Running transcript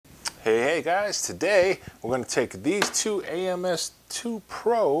Hey guys, today we're going to take these two AMS 2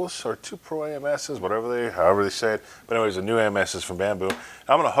 Pros, or 2 Pro AMSs, however they say it, but anyways, the new AMSs from Bambu.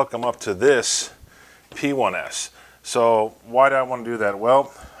 I'm going to hook them up to this P1S. So why do I want to do that?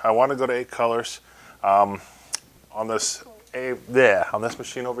 Well, I want to go to 8 colors. On this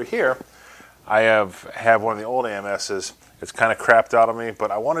machine over here, I have one of the old AMSs. It's kind of crapped out on me,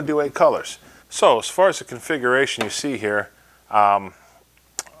 but I want to do 8 colors. So as far as the configuration you see here,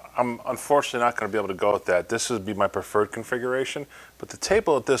 I'm unfortunately not going to be able to go with that. This would be my preferred configuration, but the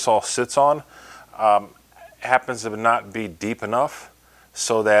table that this all sits on happens to not be deep enough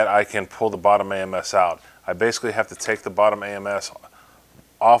so that I can pull the bottom AMS out. I basically have to take the bottom AMS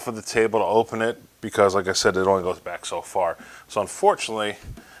off of the table to open it because, like I said, it only goes back so far. So unfortunately,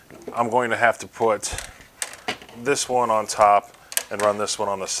 I'm going to have to put this one on top and run this one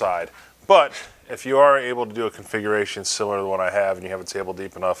on the side. But if you are able to do a configuration similar to the one I have and you have a table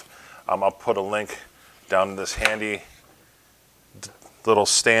deep enough, I'll put a link down to this handy little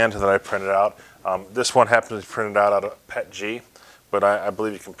stand that I printed out. This one happens to be printed out of PETG, but I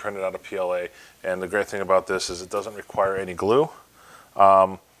believe you can print it out of PLA. And the great thing about this is it doesn't require any glue.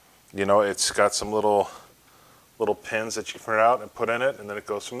 You know, it's got some little pins that you print out and put in it, and then it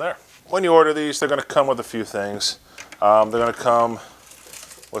goes from there. When you order these, they're going to come with a few things. They're going to come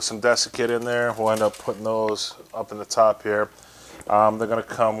with some desiccate in there. We'll end up putting those up in the top here. They're going to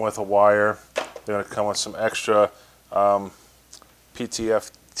come with a wire. They're going to come with some extra PTFT,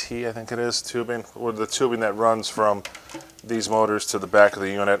 I think it is, tubing, or the tubing that runs from these motors to the back of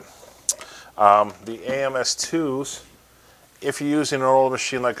the unit. The AMS 2s, if you're using an old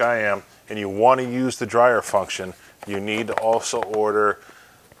machine like I am and you want to use the dryer function, you need to also order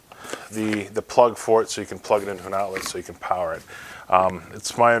the plug for it so you can plug it into an outlet so you can power it.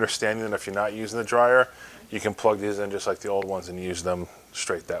 It's my understanding that if you're not using the dryer, you can plug these in just like the old ones and use them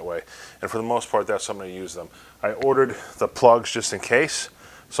straight that way. And for the most part, that's how I'm going to use them. I ordered the plugs just in case.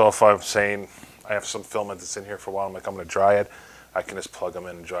 So if I'm saying I have some filament that's in here for a while, I'm going to dry it, I can just plug them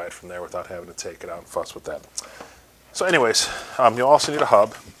in and dry it from there without having to take it out and fuss with that. So anyways, you'll also need a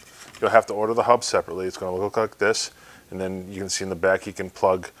hub. You'll have to order the hub separately. It's going to look like this. And then you can see in the back you can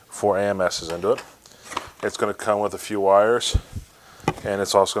plug 4 AMSs into it. It's going to come with a few wires, and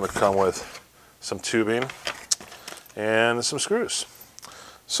it's also going to come with some tubing and some screws.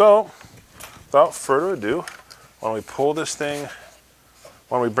 So without further ado, why don't we pull this thing,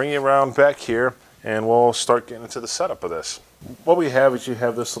 why don't we bring you around back here and we'll start getting into the setup of this. What we have is you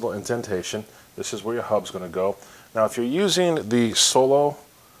have this little indentation. This is where your hub's going to go. Now if you're using the solo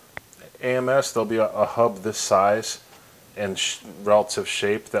AMS, there'll be a hub this size and relative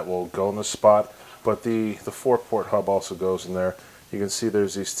shape that will go in the spot, but the 4-port hub also goes in there. You can see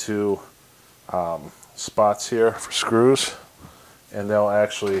there's these 2 spots here for screws, and they'll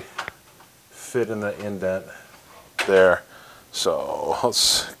actually fit in the indent there. So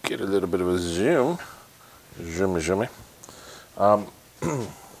let's get a little bit of a zoom.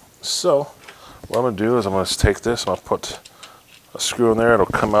 So what I'm going to do is I'm going to take this and I'll put a screw in there. It'll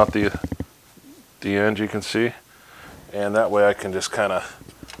come out the end, you can see. And that way I can just kind of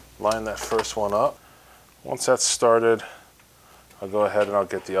line that first one up. Once that's started, I'll go ahead and I'll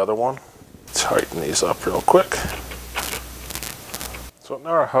get the other one. Tighten these up real quick. So now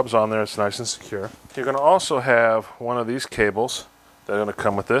our hub's on there, it's nice and secure. You're going to also have one of these cables that are going to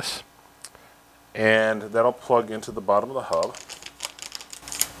come with this, and that'll plug into the bottom of the hub.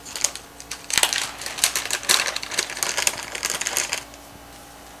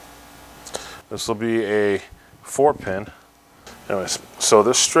 This will be a 4-pin. Anyways, so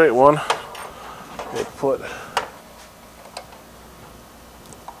this straight one, we'll put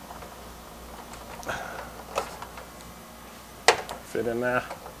fit in there.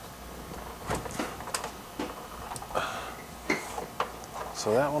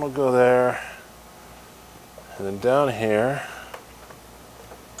 So that one will go there, and then down here.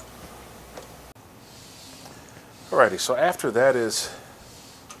 Alrighty, so after that is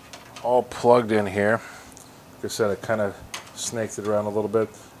all plugged in here, like I said, I kind of snaked it around a little bit.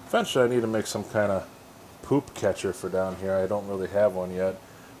 Eventually I need to make some kind of poop catcher for down here. I don't really have one yet,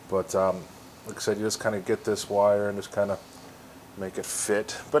 but like I said, you just kind of get this wire and just kind of make it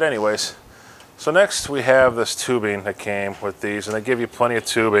fit. But anyways, so next we have this tubing that came with these, and they give you plenty of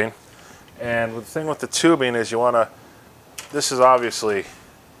tubing. And the thing with the tubing is you want to, this is obviously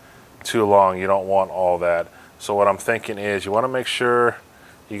too long, you don't want all that. So what I'm thinking is you want to make sure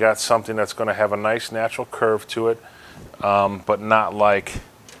you got something that's going to have a nice natural curve to it, but not like,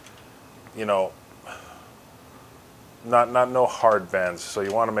 you know, no hard bends. So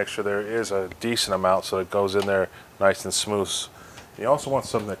you want to make sure there is a decent amount so it goes in there nice and smooth. You also want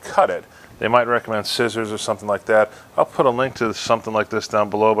something to cut it. They might recommend scissors or something like that. I'll put a link to something like this down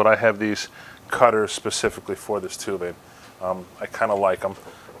below, but I have these cutters specifically for this tubing. I kind of like them.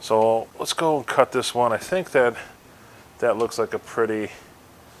 So let's go and cut this one. I think that looks like a pretty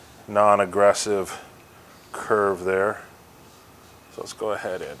non-aggressive curve there. So let's go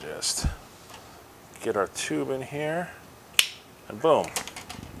ahead and just get our tube in here, and boom.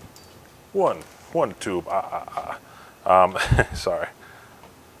 One tube. Sorry.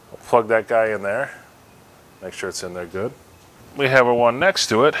 We'll plug that guy in there. Make sure it's in there good. We have a one next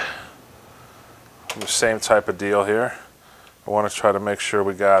to it. The same type of deal here. I want to try to make sure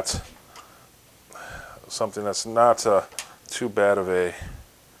we got something that's not too bad of a,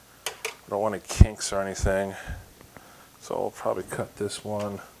 I don't want any kinks or anything. So we'll probably cut this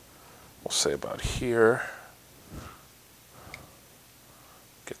one, we'll say about here.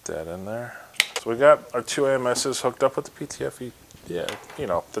 Get that in there. So we got our two AMSs hooked up with the PTFE, yeah, you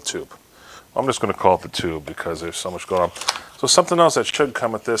know, the tube. I'm just going to call it the tube because there's so much going on. So something else that should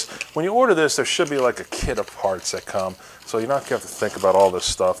come with this, when you order this, there should be like a kit of parts that come. So you're not going to have to think about all this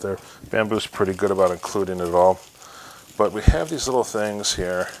stuff there. Bambu's pretty good about including it all. But we have these little things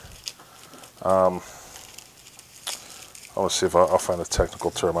here. I want to see if I'll find a technical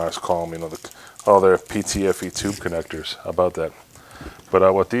term I was calling them, you know, they're PTFE tube connectors. How about that?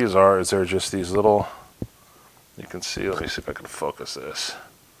 But what these are is they're just these little, you can see, let me see if I can focus this.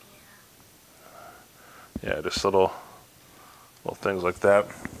 Yeah, just little things like that.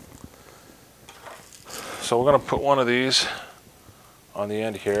 So we're going to put one of these on the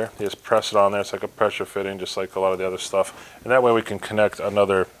end here. You just press it on there. It's like a pressure fitting, just like a lot of the other stuff. And that way we can connect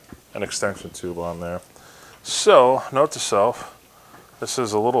an extension tube on there. So, note to self, this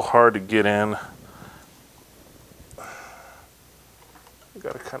is a little hard to get in. You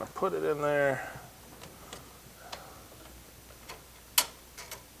got to kind of put it in there.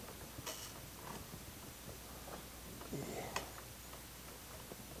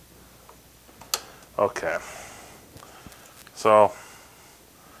 Okay, so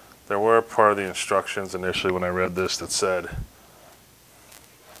there were part of the instructions initially when I read this that said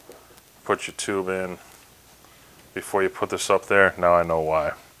put your tube in before you put this up there. Now I know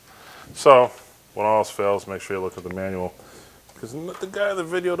why. So when all else fails, make sure you look at the manual, because the guy in the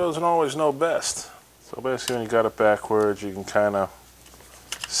video doesn't always know best. So basically when you got it backwards, you can kind of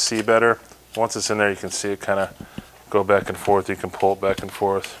see better. Once it's in there, you can see it kind of go back and forth. You can pull it back and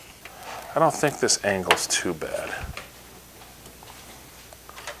forth. I don't think this angle's too bad.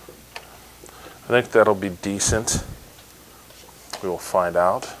 I think that'll be decent. We will find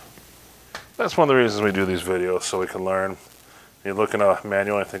out. That's one of the reasons we do these videos, so we can learn. You look in a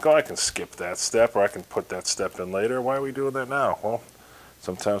manual and think, oh, I can skip that step, or I can put that step in later. Why are we doing that now? Well,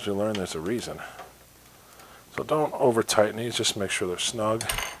 sometimes we learn there's a reason. So don't over tighten these, just make sure they're snug.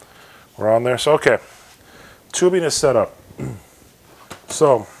 We're on there. So okay, tubing is set up.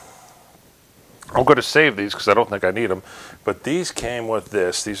 So I'm going to save these because I don't think I need them, but these came with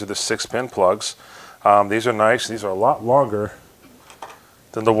this. These are the 6-pin plugs. These are nice. These are a lot longer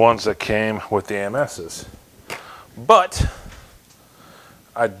than the ones that came with the AMSs. But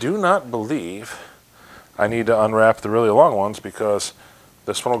I do not believe I need to unwrap the really long ones, because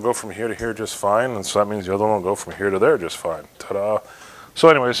this one will go from here to here just fine, and so that means the other one will go from here to there just fine. Ta-da! So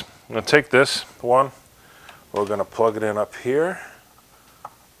anyways, I'm going to take this one. We're going to plug it in up here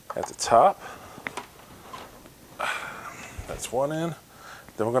at the top. That's one in.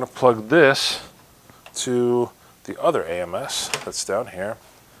 Then we're going to plug this to the other AMS that's down here.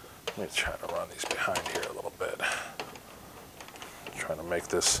 Let me try to run these behind here a little bit. I'm trying to make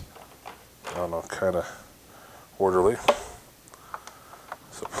this, I don't know, kind of orderly.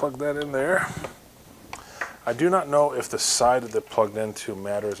 So plug that in there. I do not know if the side that they're plugged into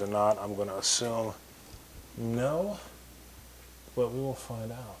matters or not. I'm going to assume no, but we will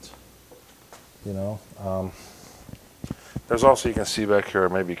find out. You know, there's also, you can see back here, or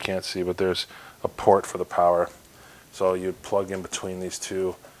maybe you can't see, but there's a port for the power. So you'd plug in between these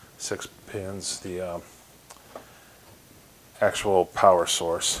two 6 pins the actual power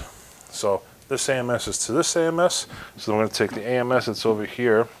source. So this AMS is to this AMS. So I'm going to take the AMS that's over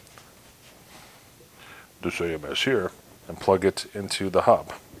here, this AMS here, and plug it into the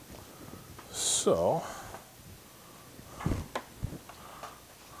hub. So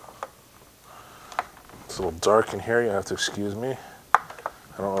it's a little dark in here, you have to excuse me.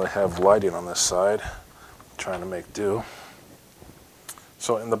 I don't really have lighting on this side. I'm trying to make do.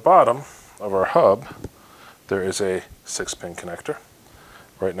 So in the bottom of our hub, there is a 6-pin connector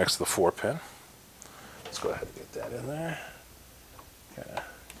right next to the 4-pin. Let's go ahead and get that in there. Kind of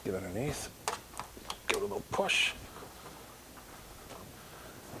get underneath, give it a little push.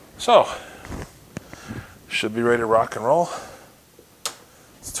 So, should be ready to rock and roll.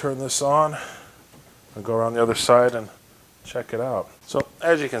 Let's turn this on and go around the other side and check it out. So,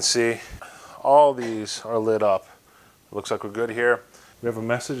 as you can see, all these are lit up. It looks like we're good here. We have a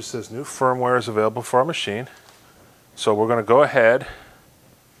message that says new firmware is available for our machine. So we're going to go ahead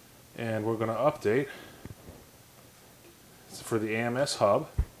and we're going to update for the AMS hub.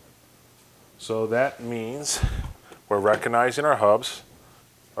 So that means we're recognizing our hubs,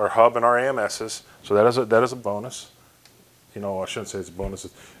 our hub and our AMSs. So that is a bonus. You know, I shouldn't say it's a bonus.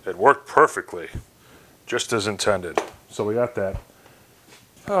 It worked perfectly, just as intended. So we got that.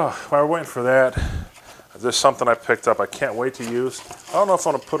 Oh, while we're waiting for that, there's something I picked up I can't wait to use. I don't know if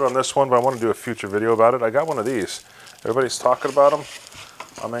I want to put it on this one, but I want to do a future video about it. I got one of these. Everybody's talking about them.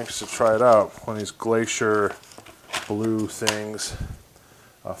 I'm anxious to try it out. One of these glacier blue things.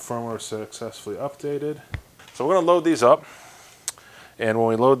 Firmware successfully updated. So we're going to load these up. And when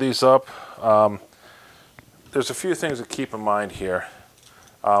we load these up, there's a few things to keep in mind here.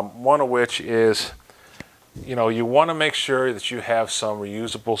 One of which is, you know, you want to make sure that you have some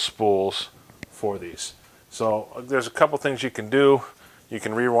reusable spools for these. So there's a couple things you can do. You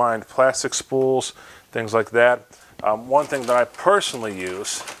can rewind plastic spools, things like that. One thing that I personally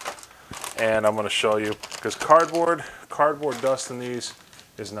use, and I'm going to show you, because cardboard dust in these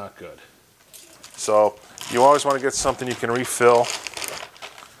is not good. So you always want to get something you can refill,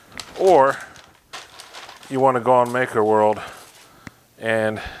 or you want to go on Maker World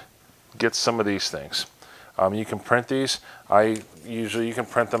and get some of these things. You can print these. You can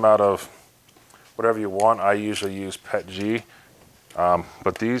print them out of whatever you want. I usually use PETG,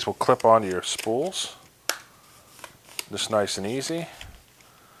 but these will clip onto your spools. Just nice and easy.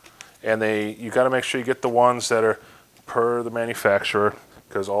 And you got to make sure you get the ones that are per the manufacturer,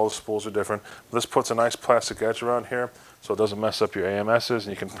 because all the spools are different. This puts a nice plastic edge around here so it doesn't mess up your AMSs, and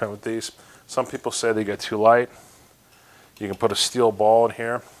you can print with these. Some people say they get too light. You can put a steel ball in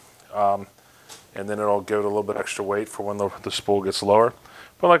here, and then it'll give it a little bit extra weight for when the spool gets lower.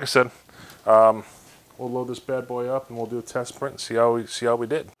 But like I said, we'll load this bad boy up and we'll do a test print and see how we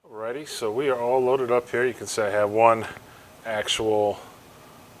did. Alrighty, so we are all loaded up here. You can see I have one actual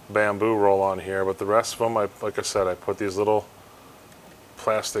bamboo roll on here, but the rest of them, like I said, I put these little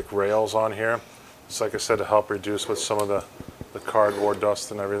plastic rails on here. It's like I said, to help reduce with some of the cardboard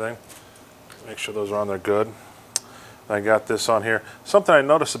dust and everything. Make sure those are on there good. And I got this on here. Something I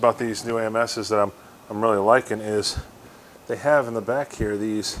noticed about these new AMSs that I'm really liking is they have in the back here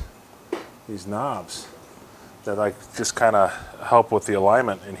these knobs that like just kind of help with the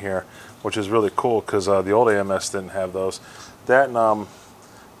alignment in here, which is really cool, because the old AMS didn't have those. That and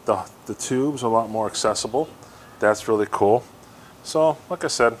the tubes are a lot more accessible. That's really cool. So like I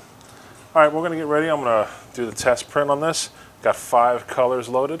said, all right, we're gonna get ready. I'm gonna do the test print on this. Got 5 colors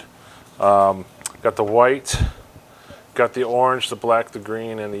loaded. Got the white, got the orange, the black, the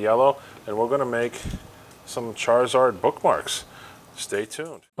green, and the yellow, and we're gonna make some Charizard bookmarks. Stay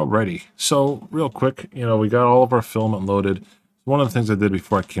tuned. Alrighty, so real quick, you know, we got all of our filament loaded. One of the things I did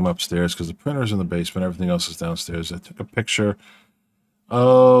before I came upstairs, because the printer's in the basement, everything else is downstairs, I took a picture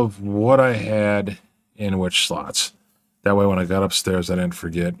of what I had in which slots. That way when I got upstairs, I didn't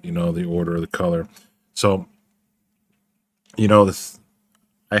forget, you know, the order of the color. So, you know,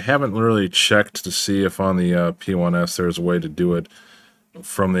 I haven't really checked to see if on the P1S there's a way to do it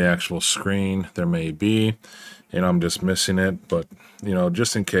from the actual screen. There may be, and I'm just missing it, but you know,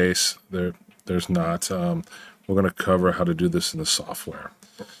 just in case there's not, we're going to cover how to do this in the software.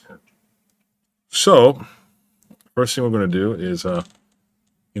 So first thing we're going to do is you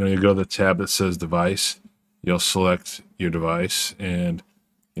know, you go to the tab that says device, you'll select your device, and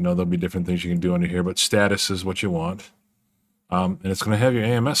you know, there'll be different things you can do under here, but status is what you want. And it's going to have your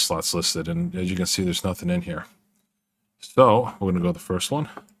AMS slots listed, and as you can see, there's nothing in here. So we're going to go to the first one,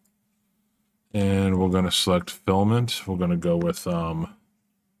 and we're going to select filament. We're going to go with, where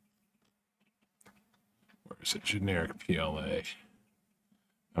is it, generic PLA.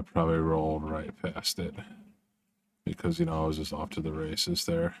 I probably rolled right past it because, you know, I was just off to the races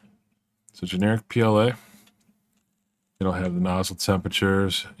there. So generic PLA, it'll have the nozzle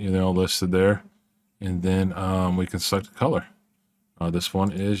temperatures, you know, listed there. And then we can select a color. This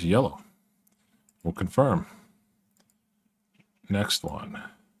one is yellow. We'll confirm. Next one.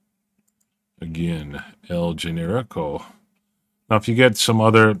 Again, El Generico. Now, if you get some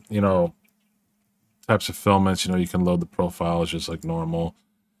other, you know, types of filaments, you know, you can load the profiles just like normal,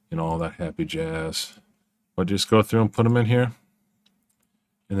 you know, all that happy jazz. But just go through and put them in here.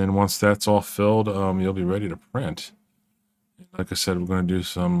 And then once that's all filled, you'll be ready to print. Like I said, we're going to do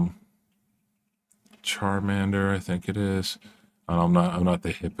some Charmander, I think it is. I'm not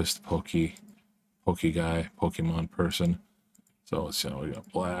the hippest pokey guy, Pokemon person. So let's see, we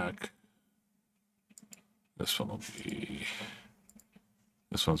got black. This one's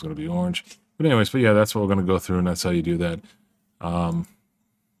gonna be orange. But anyways, but yeah, that's what we're gonna go through, and that's how you do that.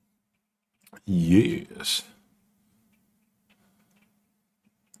 Yes.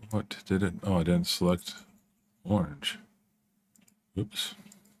 What did it? Oh, I didn't select orange. Oops.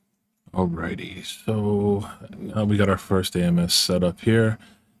 Alrighty, so now we got our first AMS set up here.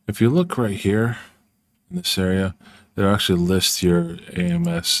 If you look right here in this area, it actually lists your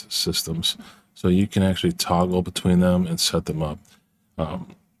AMS systems. So you can actually toggle between them and set them up.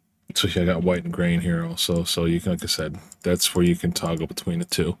 So here I got white and gray in here also. So you can, like I said, that's where you can toggle between the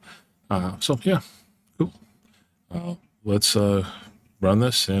two. So yeah, cool. Let's run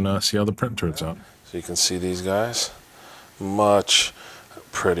this and see how the print turns out. So you can see these guys, much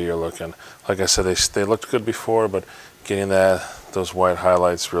prettier looking. Like I said, they looked good before, but getting those white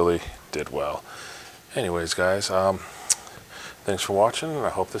highlights really did well. Anyways, guys, thanks for watching, and I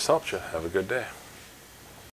hope this helped you. Have a good day.